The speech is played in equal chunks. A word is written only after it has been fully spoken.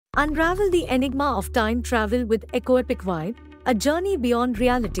Unravel the enigma of time travel with Eco-Epic Vibe, a journey beyond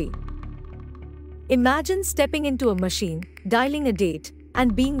reality. Imagine stepping into a machine, dialing a date,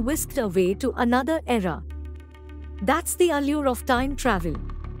 and being whisked away to another era. That's the allure of time travel.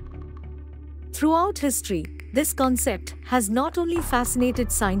 Throughout history, this concept has not only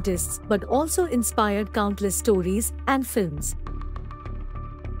fascinated scientists but also inspired countless stories and films.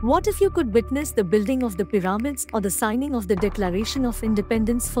 What if you could witness the building of the pyramids or the signing of the Declaration of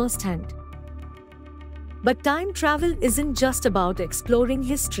Independence firsthand? But time travel isn't just about exploring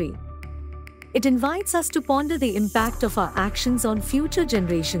history. It invites us to ponder the impact of our actions on future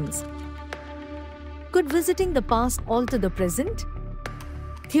generations. Could visiting the past alter the present?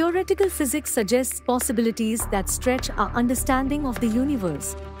 Theoretical physics suggests possibilities that stretch our understanding of the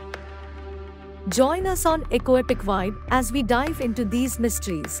universe. Join us on Eco-Epic Vibe as we dive into these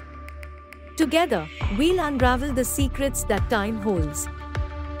mysteries. Together, we'll unravel the secrets that time holds.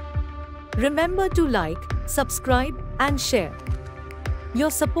 Remember to like, subscribe, and share.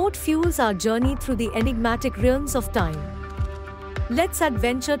 Your support fuels our journey through the enigmatic realms of time. Let's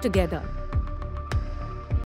adventure together.